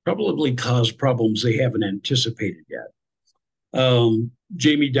probably cause problems they haven't anticipated yet.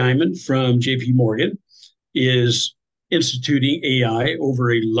 Jamie Dimon from JP Morgan is instituting AI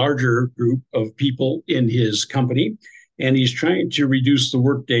over a larger group of people in his company, and he's trying to reduce the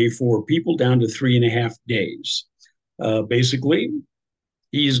workday for people down to 3.5 days. Basically,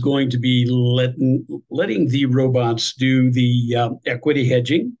 he's going to be letting the robots do the equity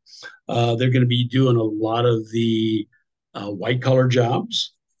hedging. They're going to be doing a lot of the white collar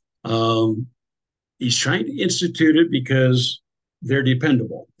jobs. He's trying to institute it because they're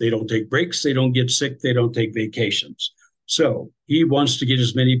dependable. They don't take breaks. They don't get sick. They don't take vacations. So he wants to get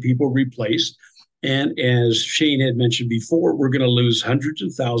as many people replaced. And as Shane had mentioned before, we're going to lose hundreds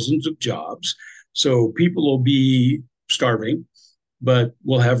of thousands of jobs. So people will be starving, but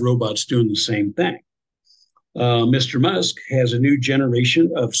we'll have robots doing the same thing. Mr. Musk has a new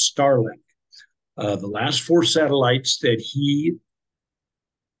generation of Starlink. The last four satellites that he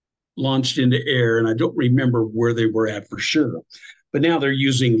launched into air, and I don't remember where they were at for sure, but now they're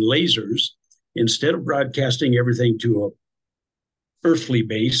using lasers instead of broadcasting everything to a earthly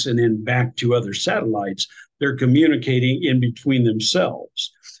base and then back to other satellites. They're communicating in between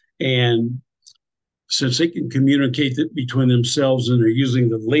themselves. And since they can communicate between themselves and they're using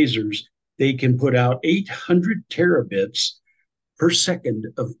the lasers, they can put out 800 terabits per second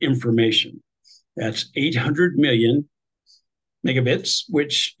of information. That's 800 million megabits,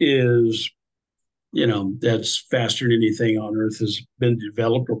 which is, that's faster than anything on Earth has been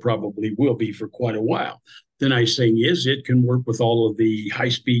developed or probably will be for quite a while. The nice thing is it can work with all of the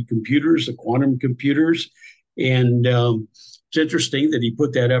high-speed computers, the quantum computers. And it's interesting that he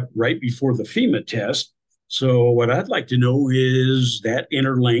put that up right before the FEMA test. So what I'd like to know is that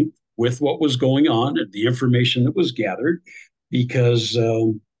interlinked with what was going on and the information that was gathered, because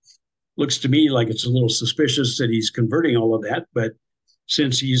looks to me like it's a little suspicious that he's converting all of that. But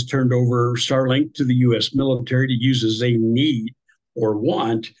since he's turned over Starlink to the U.S. military to use as they need or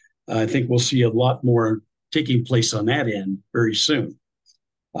want, I think we'll see a lot more taking place on that end very soon.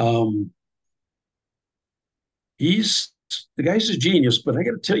 The guy's a genius, but I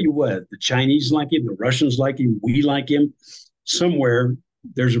got to tell you what, the Chinese like him, the Russians like him, we like him. Somewhere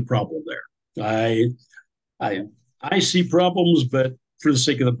there's a problem there. I see problems, but for the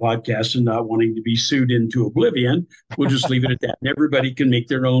sake of the podcast and not wanting to be sued into oblivion, we'll just leave it at that. And everybody can make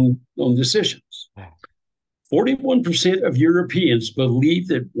their own decisions. 41% of Europeans believe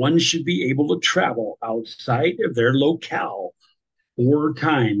that one should be able to travel outside of their locale 4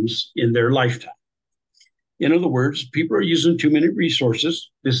 times in their lifetime. In other words, people are using too many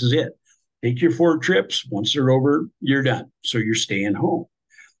resources. This is it. Take your 4 trips. Once they're over, you're done. So you're staying home.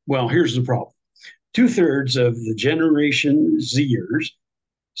 Well, here's the problem. 2/3 of the Generation Zers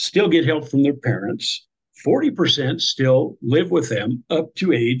still get help from their parents. 40% still live with them up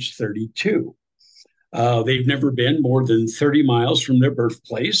to age 32. They've never been more than 30 miles from their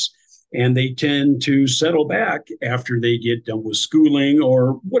birthplace, and they tend to settle back after they get done with schooling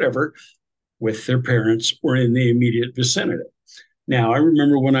or whatever with their parents or in the immediate vicinity. Now, I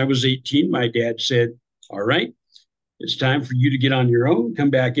remember when I was 18, my dad said, all right, it's time for you to get on your own, come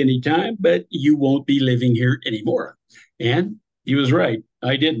back anytime, but you won't be living here anymore. And he was right.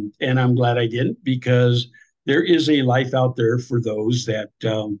 I didn't. And I'm glad I didn't, because there is a life out there for those that,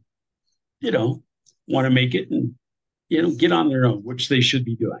 want to make it and, get on their own, which they should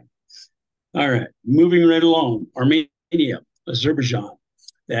be doing. All right. Moving right along. Armenia, Azerbaijan.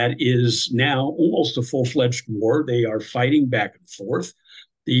 That is now almost a full-fledged war. They are fighting back and forth.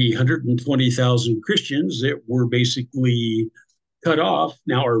 The 120,000 Christians that were basically cut off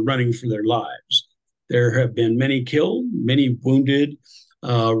now are running for their lives. There have been many killed, many wounded.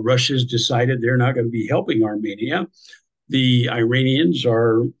 Russia's decided they're not going to be helping Armenia. The Iranians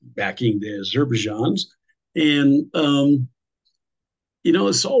are backing the Azerbaijans. And,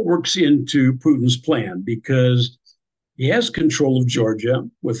 this all works into Putin's plan, because he has control of Georgia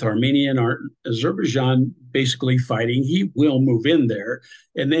with Armenia and Azerbaijan basically fighting. He will move in there,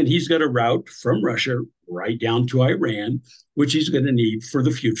 and then he's got a route from Russia right down to Iran, which he's going to need for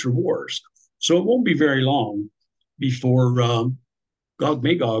the future wars. So it won't be very long before Gog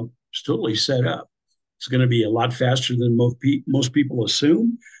Magog is totally set up. It's going to be a lot faster than most people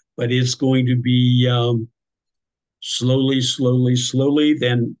assume, but it's going to be slowly,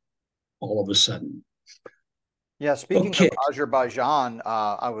 then all of a sudden. Yeah, speaking of Azerbaijan,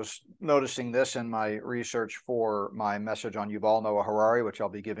 I was noticing this in my research for my message on Yuval Noah Harari, which I'll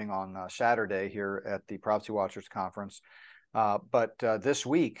be giving on Saturday here at the Prophecy Watchers Conference. But this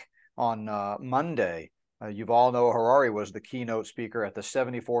week on Monday, Yuval Noah Harari was the keynote speaker at the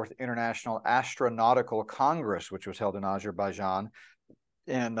 74th International Astronautical Congress, which was held in Azerbaijan.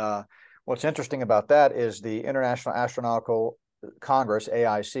 And what's interesting about that is the International Astronautical Congress,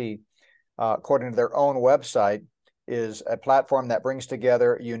 AIC, according to their own website, is a platform that brings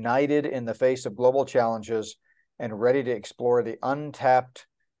together united in the face of global challenges and ready to explore the untapped,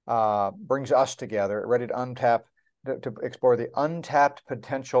 brings us together, ready to explore the untapped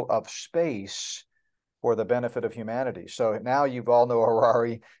potential of space for the benefit of humanity. So now Yuval Noah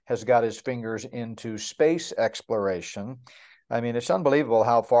Harari has got his fingers into space exploration. I mean, it's unbelievable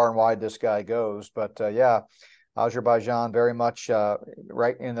how far and wide this guy goes, but yeah, Azerbaijan very much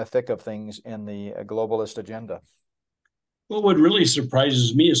right in the thick of things in the globalist agenda. Well, what really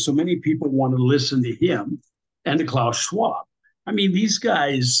surprises me is so many people want to listen to him and to Klaus Schwab. I mean, these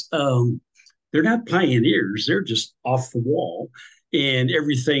guys, they're not pioneers. They're just off the wall. and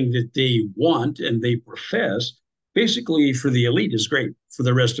everything that they want and they profess, basically for the elite is great. For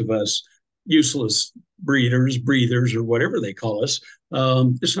the rest of us, useless breathers, or whatever they call us,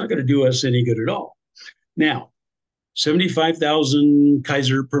 it's not going to do us any good at all. Now, 75,000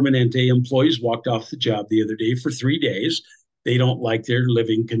 Kaiser Permanente employees walked off the job the other day for 3 days. They don't like their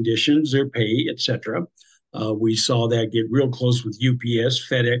living conditions, their pay, etc. We saw that get real close with UPS,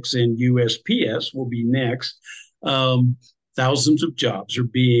 FedEx, and USPS will be next. Thousands of jobs are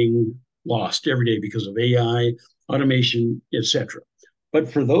being lost every day because of AI, automation, etc. But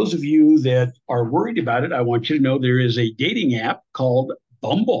for those of you that are worried about it, I want you to know there is a dating app called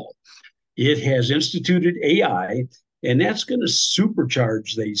Bumble. It has instituted AI, and that's going to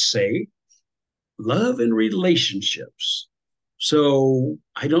supercharge, they say, love and relationships. So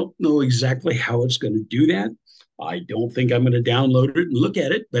I don't know exactly how it's going to do that. I don't think I'm going to download it and look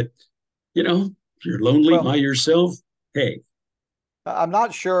at it, but if you're lonely by yourself, hey. I'm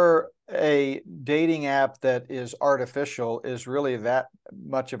not sure a dating app that is artificial is really that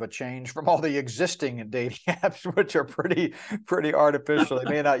much of a change from all the existing dating apps, which are pretty artificial. They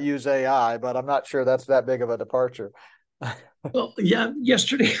may not use AI, but I'm not sure that's that big of a departure. Well, yeah,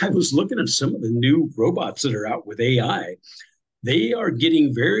 yesterday I was looking at some of the new robots that are out with AI. They are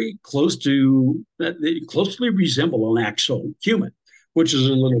getting very close to that. They closely resemble an actual human, which is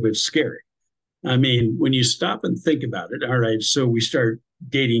a little bit scary. I mean, when you stop and think about it, all right, so we start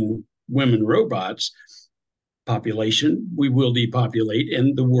dating women robots, population, we will depopulate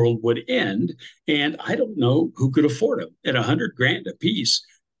and the world would end. And I don't know who could afford them at $100,000 a piece.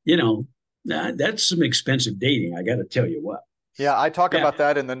 That's some expensive dating. I got to tell you what. Yeah, I talk about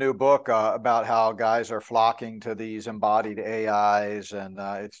that in the new book about how guys are flocking to these embodied AIs, and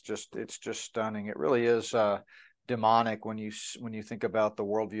it's just stunning. It really is demonic when you think about the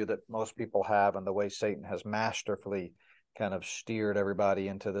worldview that most people have and the way Satan has masterfully kind of steered everybody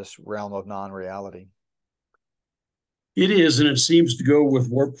into this realm of non-reality. It is, and it seems to go with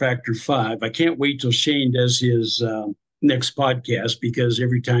Warp Factor 5. I can't wait till Shane does his next podcast, because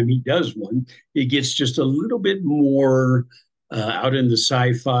every time he does one, it gets just a little bit more out in the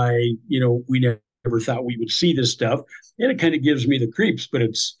sci-fi. We never thought we would see this stuff, and it kind of gives me the creeps, but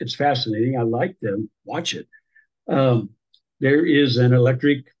it's fascinating. I like to watch it. There is an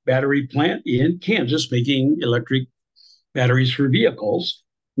electric battery plant in Kansas making electric batteries for vehicles.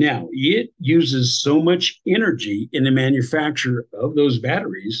 Now, it uses so much energy in the manufacture of those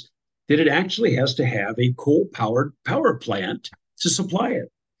batteries that it actually has to have a coal-powered power plant to supply it.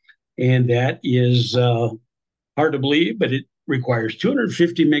 And that is hard to believe, but it requires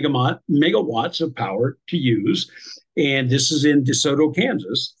 250 megawatts of power to use. And this is in DeSoto,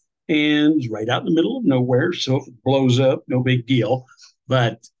 Kansas, and right out in the middle of nowhere. So if it blows up, no big deal.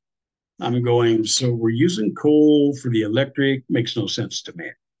 But I'm going, so we're using coal for the electric? Makes no sense to me.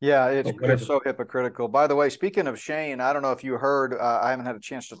 Yeah, it's so hypocritical. By the way, speaking of Shane, I don't know if you heard, I haven't had a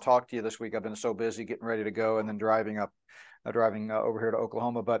chance to talk to you this week. I've been so busy getting ready to go and then driving over here to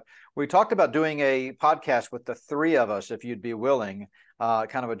Oklahoma. But we talked about doing a podcast with the three of us, if you'd be willing,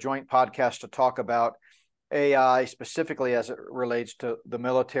 kind of a joint podcast to talk about AI specifically as it relates to the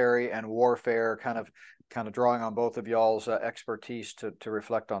military and warfare, kind of drawing on both of y'all's expertise to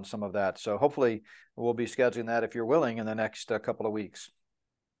reflect on some of that. So hopefully we'll be scheduling that, if you're willing, in the next couple of weeks.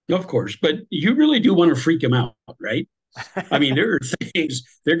 Of course, but you really do want to freak them out, right? I mean, there are things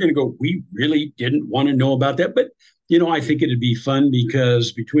they're going to go, we really didn't want to know about that. But, I think it'd be fun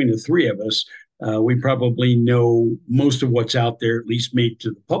because between the three of us, we probably know most of what's out there, at least made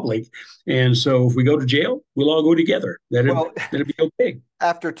to the public. And so if we go to jail, we'll all go together. That'll be okay.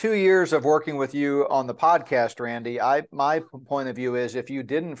 After 2 years of working with you on the podcast, Randy, my point of view is if you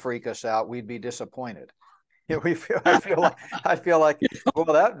didn't freak us out, we'd be disappointed. I feel like well,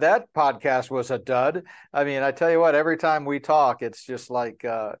 that podcast was a dud. I mean, I tell you what, every time we talk, it's just like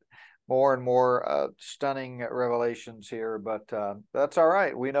more and more stunning revelations here. But that's all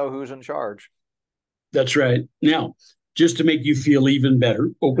right. We know who's in charge. That's right. Now, just to make you feel even better,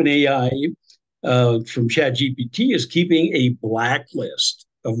 OpenAI from ChatGPT is keeping a blacklist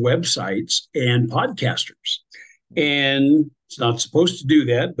of websites and podcasters. And it's not supposed to do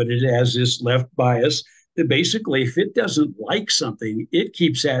that, but it has this left bias that basically, if it doesn't like something, it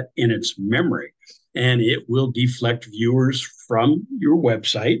keeps that in its memory and it will deflect viewers from your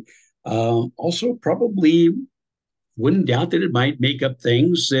website. Also, probably wouldn't doubt that it might make up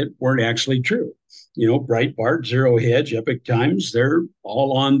things that weren't actually true. Breitbart, Zero Hedge, Epoch Times, they're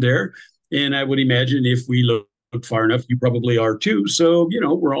all on there. And I would imagine if we look far enough, you probably are too. So,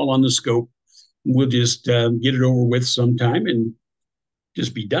 we're all on the scope. We'll just get it over with sometime and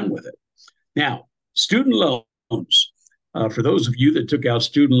just be done with it. Now, student loans. For those of you that took out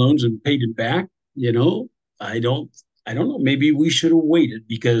student loans and paid it back, you know, I don't, I don't know. Maybe we should have waited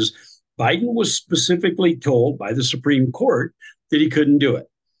because Biden was specifically told by the Supreme Court that he couldn't do it.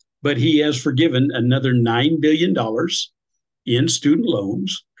 But he has forgiven another $9 billion in student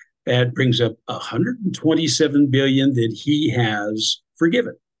loans. That brings up 127 billion that he has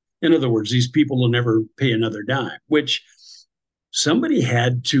forgiven. In other words, these people will never pay another dime, which somebody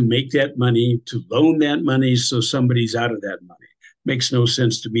had to make that money, to loan that money, so somebody's out of that money. Makes no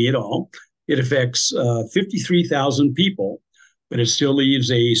sense to me at all. It affects 53,000 people, but it still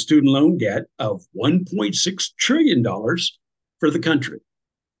leaves a student loan debt of $1.6 trillion for the country.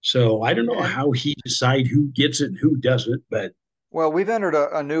 So I don't know And how he decide who gets it and who doesn't, but well, we've entered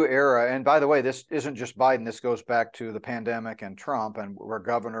a new era. And by the way, this isn't just Biden. This goes back to the pandemic and Trump, and where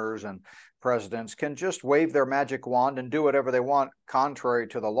governors and presidents can just wave their magic wand and do whatever they want, contrary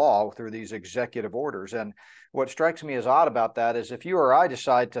to the law, through these executive orders. And what strikes me as odd about that is if you or I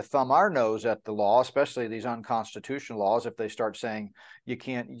decide to thumb our nose at the law, especially these unconstitutional laws, if they start saying you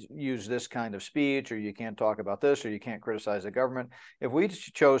can't use this kind of speech, or you can't talk about this, or you can't criticize the government, if we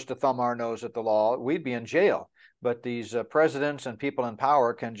chose to thumb our nose at the law, we'd be in jail. But these presidents and people in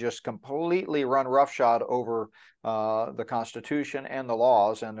power can just completely run roughshod over the Constitution and the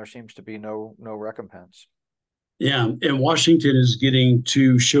laws, and there seems to be no recompense. yeah, and Washington is getting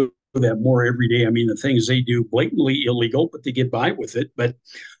to show that more every day. I mean, the things they do blatantly illegal, but they get by with it. But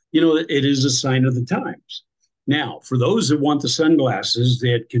you know, it is a sign of the times. Now, for those that want the sunglasses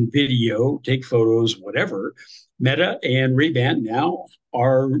that can video, take photos, whatever, Meta and Ray-Ban now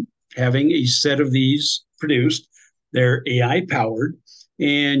are having a set of these produced. They're AI powered,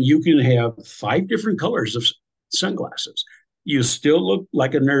 and you can have 5 different colors of sunglasses. You still look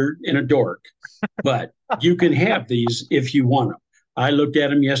like a nerd and a dork, but you can have these if you want them. I looked at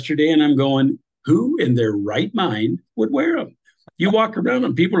them yesterday and I'm going, who in their right mind would wear them? You walk around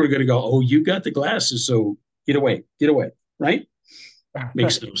and people are going to go, oh, you got the glasses, so get away, right?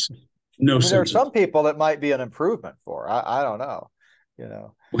 Makes no sense. I No mean, there are sense at some people that might be an improvement for. I don't know, you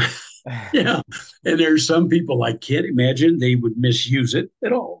know. all. Yeah. And there's some people I can't imagine they would misuse it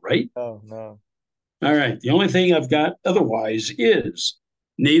at all, right? Oh no. All right. The only thing I've got otherwise is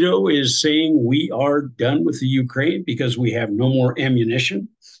NATO is saying we are done with the Ukraine because we have no more ammunition.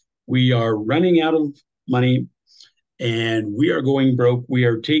 We are running out of money and we are going broke. We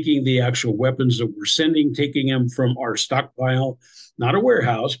are taking the actual weapons that we're sending, taking them from our stockpile, not a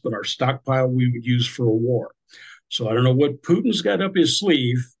warehouse, but our stockpile we would use for a war. So I don't know what Putin's got up his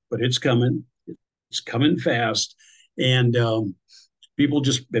sleeve, but it's coming. It's coming fast. And people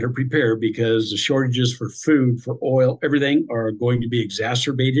just better prepare because the shortages for food, for oil, everything are going to be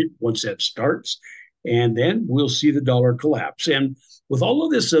exacerbated once that starts. And then we'll see the dollar collapse. And with all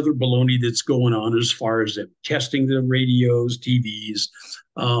of this other baloney that's going on as far as them testing the radios, TVs,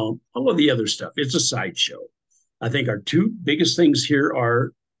 all of the other stuff, it's a sideshow. I think our 2 biggest things here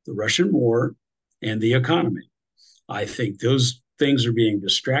are the Russian war and the economy. I think those things are being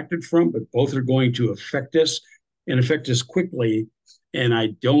distracted from, but both are going to affect us and affect us quickly. And I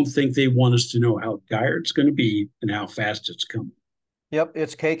don't think they want us to know how dire it's going to be and how fast it's coming. Yep,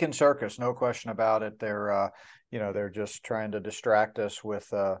 it's cake and circus, no question about it. They're just trying to distract us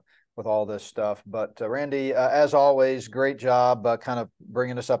with all this stuff. But Randy, as always, great job kind of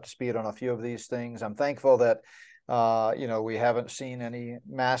bringing us up to speed on a few of these things. I'm thankful that we haven't seen any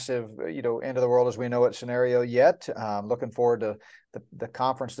massive, end of the world as we know it scenario yet. Looking forward to the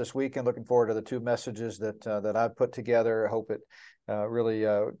conference this weekend. Looking forward to the 2 messages that I've put together. I hope it really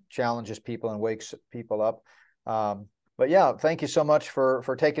challenges people and wakes people up. But yeah, thank you so much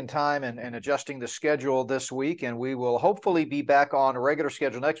for taking time and adjusting the schedule this week. And we will hopefully be back on a regular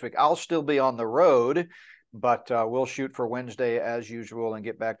schedule next week. I'll still be on the road, but we'll shoot for Wednesday as usual and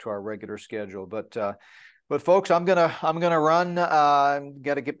get back to our regular schedule. But folks, I'm gonna run.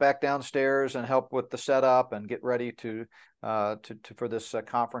 Got to get back downstairs and help with the setup and get ready to for this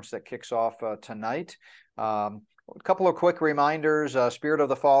conference that kicks off tonight. A couple of quick reminders: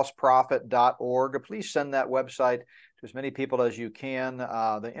 spiritofthefalseprophet.org. Please send that website to as many people as you can.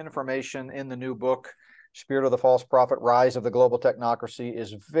 The information in the new book, Spirit of the False Prophet, Rise of the Global Technocracy,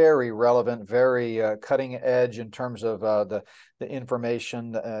 is very relevant, very cutting edge in terms of the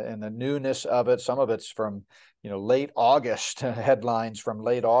information and the newness of it. Some of it's from late August, headlines from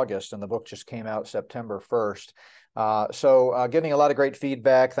late August, and the book just came out September 1st. So getting a lot of great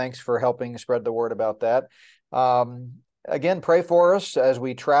feedback. Thanks for helping spread the word about that. Again, pray for us as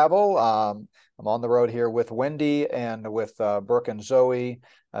we travel. I'm on the road here with Wendy and with Brooke and Zoe,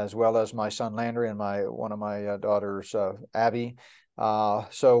 as well as my son Landry and one of my daughters, Abby.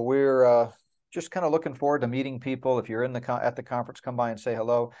 So we're just kind of looking forward to meeting people. If you're at the conference, come by and say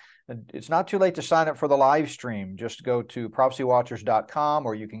hello. And it's not too late to sign up for the live stream. Just go to prophecywatchers.com,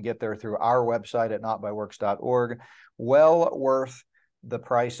 or you can get there through our website at notbyworks.org. Well worth the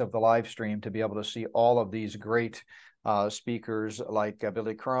price of the live stream to be able to see all of these great speakers like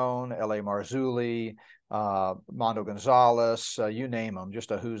Billy Crone, L.A. Marzulli, Mondo Gonzalez, you name them,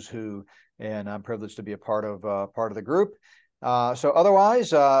 just a who's who. And I'm privileged to be a part of the group. So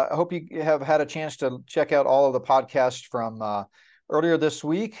otherwise, I hope you have had a chance to check out all of the podcasts from earlier this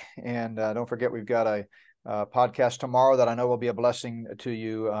week. And don't forget, we've got a podcast tomorrow that I know will be a blessing to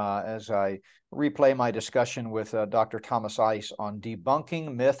you as I replay my discussion with Dr. Thomas Ice on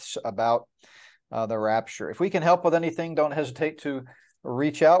debunking myths about the rapture. If we can help with anything, don't hesitate to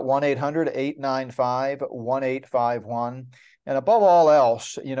reach out, 1-800-895-1851. And above all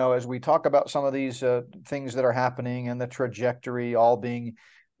else, as we talk about some of these things that are happening and the trajectory all being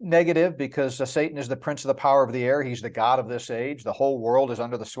negative, because Satan is the prince of the power of the air. He's the god of this age. The whole world is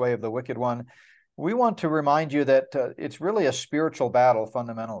under the sway of the wicked one. We want to remind you that it's really a spiritual battle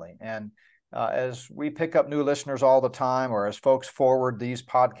fundamentally. And as we pick up new listeners all the time, or as folks forward these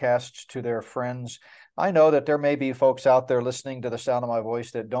podcasts to their friends, I know that there may be folks out there listening to the sound of my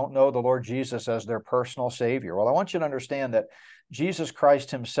voice that don't know the Lord Jesus as their personal Savior. Well, I want you to understand that Jesus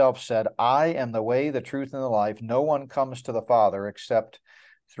Christ himself said, "I am the way, the truth, and the life. No one comes to the Father except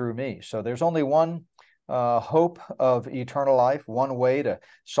through me." So there's only one hope of eternal life, one way to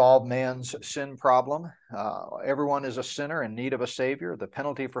solve man's sin problem. Everyone is a sinner in need of a Savior. The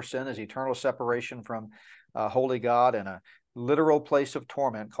penalty for sin is eternal separation from holy God and a literal place of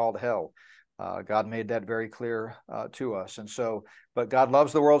torment called hell. God made that very clear to us. And so, but God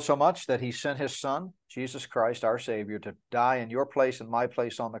loves the world so much that he sent his Son, Jesus Christ, our Savior, to die in your place and my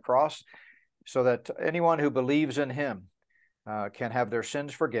place on the cross, so that anyone who believes in him can have their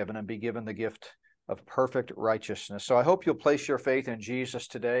sins forgiven and be given the gift of perfect righteousness. So I hope you'll place your faith in Jesus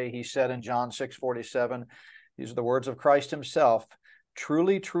today. He said in John 6:47, these are the words of Christ himself,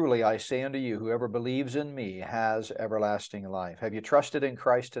 "Truly, truly, I say unto you, whoever believes in me has everlasting life." Have you trusted in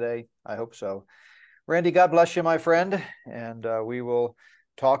Christ today? I hope so. Randy, God bless you, my friend, and we will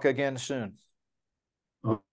talk again soon.